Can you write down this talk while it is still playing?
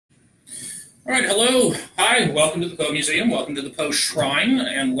All right, hello. Hi, welcome to the Poe Museum, welcome to the Poe Shrine,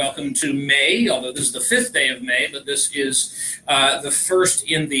 and welcome to May, although this is the 5th day of May, but this is the first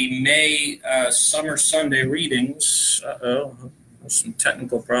in the May Summer Sunday readings. Uh-oh, some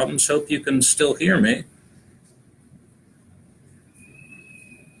technical problems. Hope you can still hear me.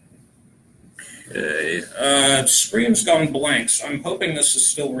 Okay, screen's gone blank, so I'm hoping this is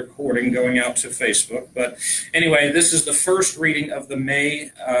still recording going out to Facebook. But anyway, this is the first reading of the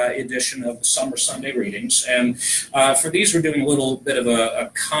May edition of the Summer Sunday Readings. And for these, we're doing a little bit of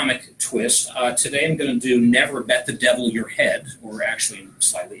a comic twist. Today I'm going to do Never Bet the Devil Your Head, or actually a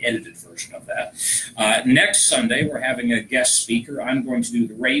slightly edited version of that. Next Sunday, we're having a guest speaker. I'm going to do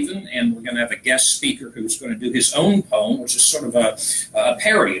The Raven, and we're going to have a guest speaker who's going to do his own poem, which is sort of a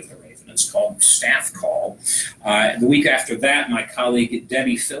parody of The Raven. It's called Staff Call. The week after that, my colleague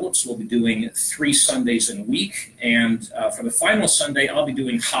Debbie Phillips will be doing 3 Sundays in a week. And for the final Sunday, I'll be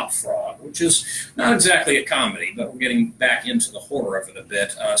doing Hop Frog, which is not exactly a comedy, but we're getting back into the horror of it a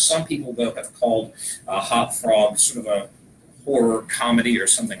bit. Some people, though, have called Hop Frog sort of a horror comedy or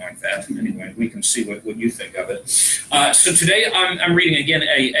something like that. Anyway, we can see what you think of it. So today I'm reading again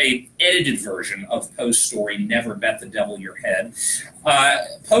a edited version of Poe's story, Never Bet the Devil Your Head.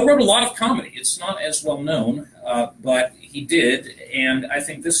 Poe wrote a lot of comedy. It's not as well known, but he did, and I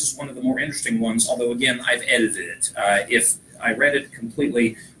think this is one of the more interesting ones, although again, I've edited it. If I read it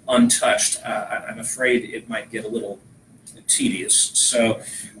completely untouched, I'm afraid it might get a little tedious. So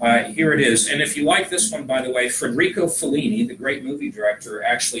here it is. And if you like this one, by the way, Federico Fellini, the great movie director,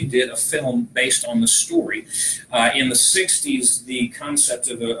 actually did a film based on the story. In the 60s, the concept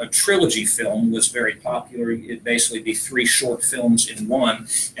of a trilogy film was very popular. It'd basically be 3 short films in one.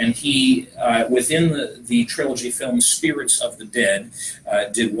 And he, within the trilogy film Spirits of the Dead,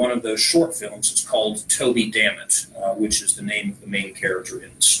 did one of those short films. It's called Toby Dammit, which is the name of the main character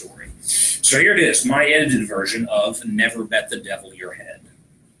in the story. So here it is, my edited version of Never Bet the Devil Your Head.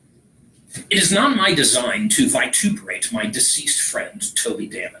 It is not my design to vituperate my deceased friend, Toby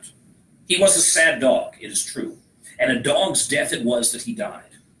Dammit. He was a sad dog, it is true, and a dog's death it was that he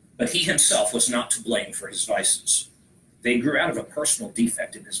died. But he himself was not to blame for his vices. They grew out of a personal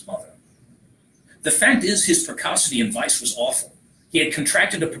defect in his mother. The fact is, his precocity in vice was awful. He had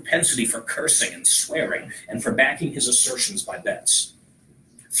contracted a propensity for cursing and swearing, and for backing his assertions by bets.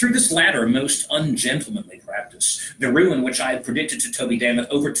 Through this latter, most ungentlemanly practice, the ruin which I had predicted to Toby Dammit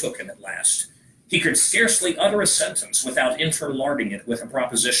overtook him at last. He could scarcely utter a sentence without interlarding it with a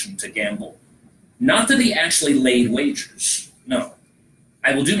proposition to gamble. Not that he actually laid wagers, no.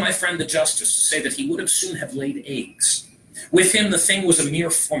 I will do my friend the justice to say that he would soon have laid eggs. With him, the thing was a mere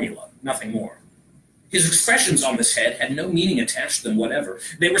formula, nothing more. His expressions on this head had no meaning attached to them whatever.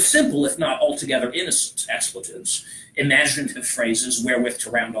 They were simple, if not altogether innocent, expletives, imaginative phrases wherewith to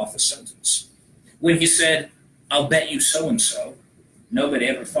round off a sentence. When he said, "I'll bet you so-and-so," nobody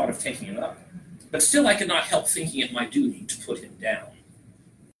ever thought of taking it up. But still I could not help thinking it my duty to put him down.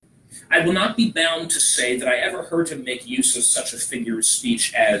 I will not be bound to say that I ever heard him make use of such a figure of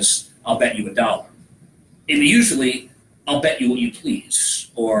speech as, "I'll bet you $1." It was usually, "I'll bet you what you please,"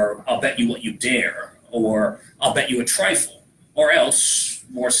 or "I'll bet you what you dare," or "I'll bet you a trifle," or else,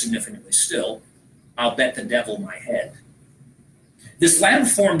 more significantly still, "I'll bet the devil my head." This latter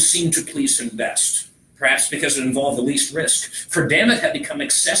form seemed to please him best, perhaps because it involved the least risk, for Dammit had become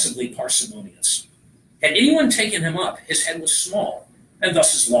excessively parsimonious. Had anyone taken him up, his head was small, and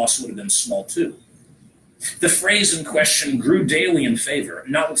thus his loss would have been small too. The phrase in question grew daily in favor,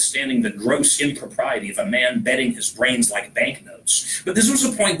 notwithstanding the gross impropriety of a man betting his brains like banknotes. But this was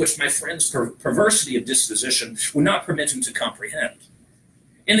a point which my friend's perversity of disposition would not permit him to comprehend.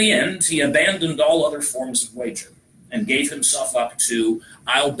 In the end, he abandoned all other forms of wager, and gave himself up to,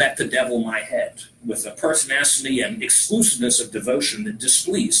 "I'll bet the devil my head," with a pertinacity and exclusiveness of devotion that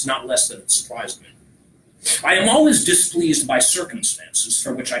displeased, not less than it surprised me. I am always displeased by circumstances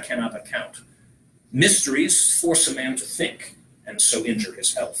for which I cannot account. Mysteries force a man to think, and so injure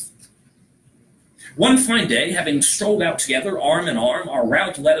his health. One fine day, having strolled out together, arm in arm, our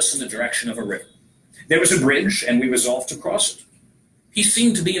route led us in the direction of a river. There was a bridge, and we resolved to cross it. He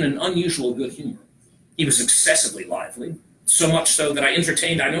seemed to be in an unusual good humor. He was excessively lively, so much so that I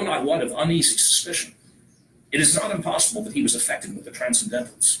entertained I know not what of uneasy suspicion. It is not impossible that he was affected with the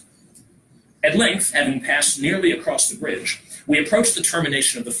transcendentals. At length, having passed nearly across the bridge, we approached the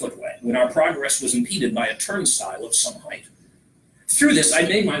termination of the footway, when our progress was impeded by a turnstile of some height. Through this I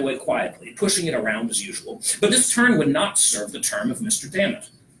made my way quietly, pushing it around as usual, but this turn would not serve the term of Mr. Dammit.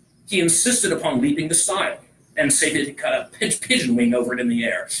 He insisted upon leaping the stile, and say that he cut a pigeon wing over it in the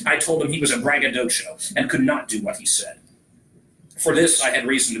air. I told him he was a braggadocio, and could not do what he said. For this I had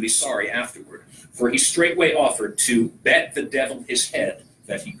reason to be sorry afterward, for he straightway offered to bet the devil his head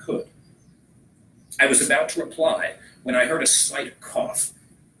that he could. I was about to reply when I heard a slight cough,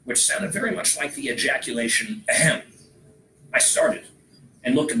 which sounded very much like the ejaculation, ahem. I started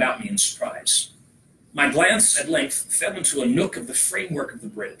and looked about me in surprise. My glance at length fell into a nook of the framework of the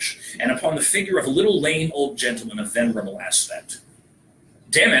bridge, and upon the figure of a little lame old gentleman of venerable aspect.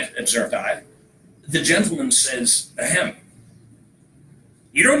 Damn it, observed I, the gentleman says, ahem.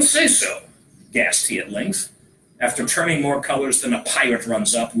 You don't say so, gasped he at length, after turning more colors than a pirate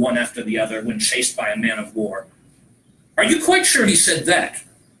runs up, one after the other, when chased by a man of war. Are you quite sure he said that?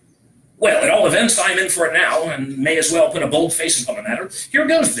 Well, at all events, I'm in for it now, and may as well put a bold face upon the matter. Here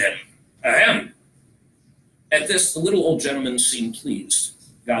goes, then. Ahem. At this, the little old gentleman seemed pleased.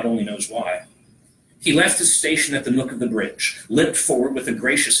 God only knows why. He left his station at the nook of the bridge, limped forward with a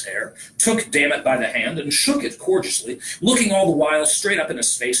gracious air, took Dammit by the hand, and shook it courteously, looking all the while straight up in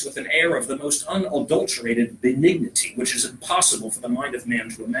his face with an air of the most unadulterated benignity, which is impossible for the mind of man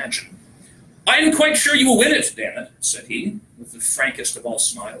to imagine. I am quite sure you will win it, Dammit, said he, with the frankest of all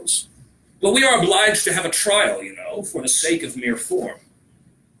smiles. But we are obliged to have a trial, you know, for the sake of mere form.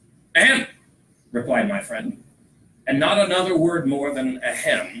 Ahem, replied my friend, and not another word more than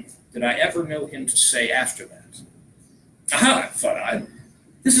ahem did I ever know him to say after that. Aha, thought I,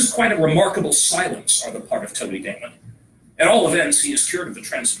 this is quite a remarkable silence on the part of Toby Damon. At all events, he is cured of the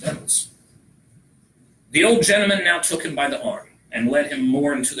transcendentals. The old gentleman now took him by the arm and led him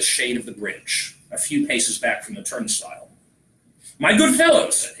more into the shade of the bridge, a few paces back from the turnstile. My good fellow,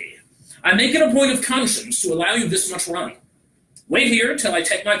 said he, I make it a point of conscience to allow you this much run. Wait here till I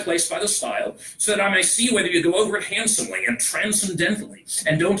take my place by the stile, so that I may see whether you go over it handsomely and transcendentally,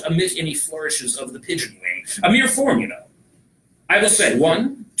 and don't omit any flourishes of the pigeon wing. A mere form, you know. I will say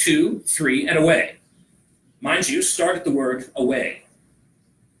 1, 2, 3, and away. Mind you, start at the word away.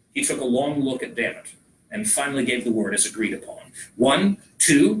 He took a long look at Dammit, and finally gave the word as agreed upon. 1,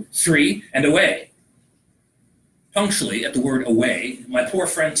 2, 3, and away. Punctually at the word away, my poor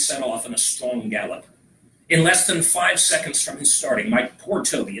friend set off in a strong gallop. In less than 5 seconds from his starting, my poor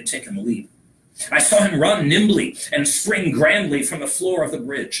Toby had taken the lead. I saw him run nimbly and spring grandly from the floor of the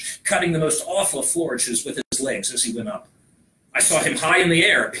bridge, cutting the most awful flourishes with his legs as he went up. I saw him high in the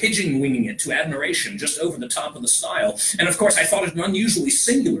air, pigeon-winging it to admiration just over the top of the stile, and of course I thought it an unusually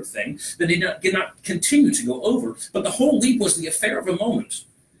singular thing that he did not continue to go over, but the whole leap was the affair of a moment.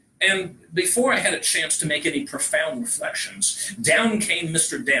 And before I had a chance to make any profound reflections, down came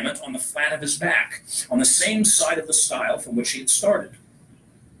Mr. Dammit on the flat of his back, on the same side of the stile from which he had started.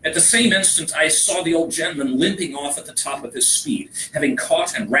 At the same instant, I saw the old gentleman limping off at the top of his speed, having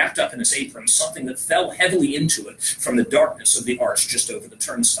caught and wrapped up in his apron something that fell heavily into it from the darkness of the arch just over the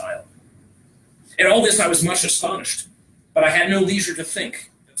turnstile. At all this I was much astonished, but I had no leisure to think,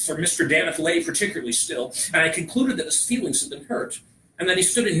 for Mr. Dammit lay particularly still, and I concluded that his feelings had been hurt, and that he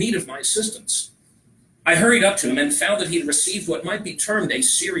stood in need of my assistance. I hurried up to him and found that he had received what might be termed a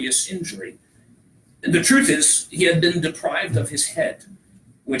serious injury. The truth is, he had been deprived of his head,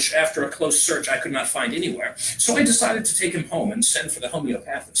 which after a close search I could not find anywhere, so I decided to take him home and send for the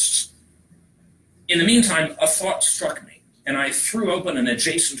homeopathists. In the meantime, a thought struck me, and I threw open an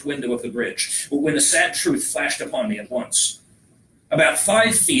adjacent window of the bridge, when the sad truth flashed upon me at once. About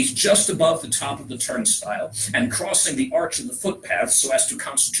 5 feet just above the top of the turnstile, and crossing the arch of the footpath so as to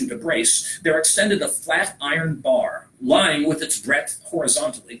constitute a brace, there extended a flat iron bar, lying with its breadth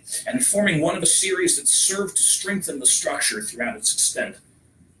horizontally, and forming one of a series that served to strengthen the structure throughout its extent.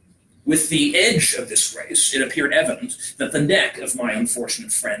 With the edge of this brace, it appeared evident that the neck of my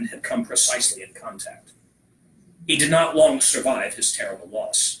unfortunate friend had come precisely in contact. He did not long survive his terrible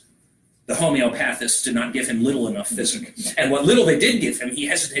loss. The homeopathists did not give him little enough physic, and what little they did give him he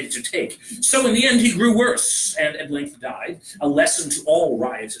hesitated to take. So in the end he grew worse, and at length died, a lesson to all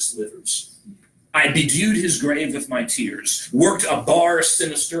riotous livers. I bedewed his grave with my tears, worked a bar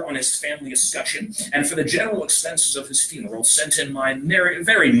sinister on his family escutcheon, and for the general expenses of his funeral sent in my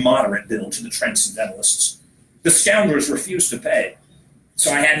very moderate bill to the Transcendentalists. The scoundrels refused to pay,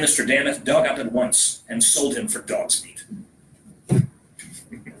 so I had Mr. Dammit dug up at once and sold him for dog's meat.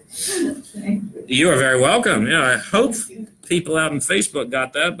 You are very welcome. Yeah, I hope people out on Facebook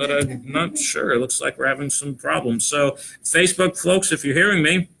got that, but I'm not sure. It looks like we're having some problems. So, Facebook folks, if you're hearing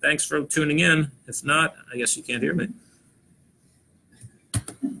me, thanks for tuning in. If not, I guess you can't hear me.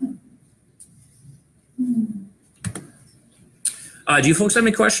 Do you folks have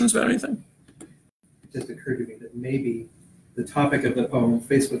any questions about anything? It just occurred to me that maybe the topic of the poem,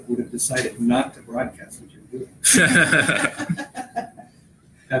 Facebook would have decided not to broadcast what you're doing.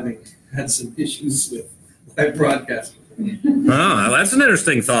 Having had some issues with live broadcast before. Oh, that's an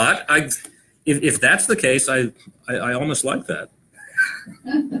interesting thought. If that's the case, I almost like that.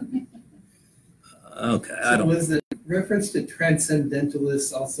 Okay, I So don't. was it reference to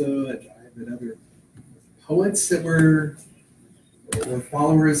transcendentalists also? I have other poets that were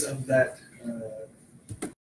followers of that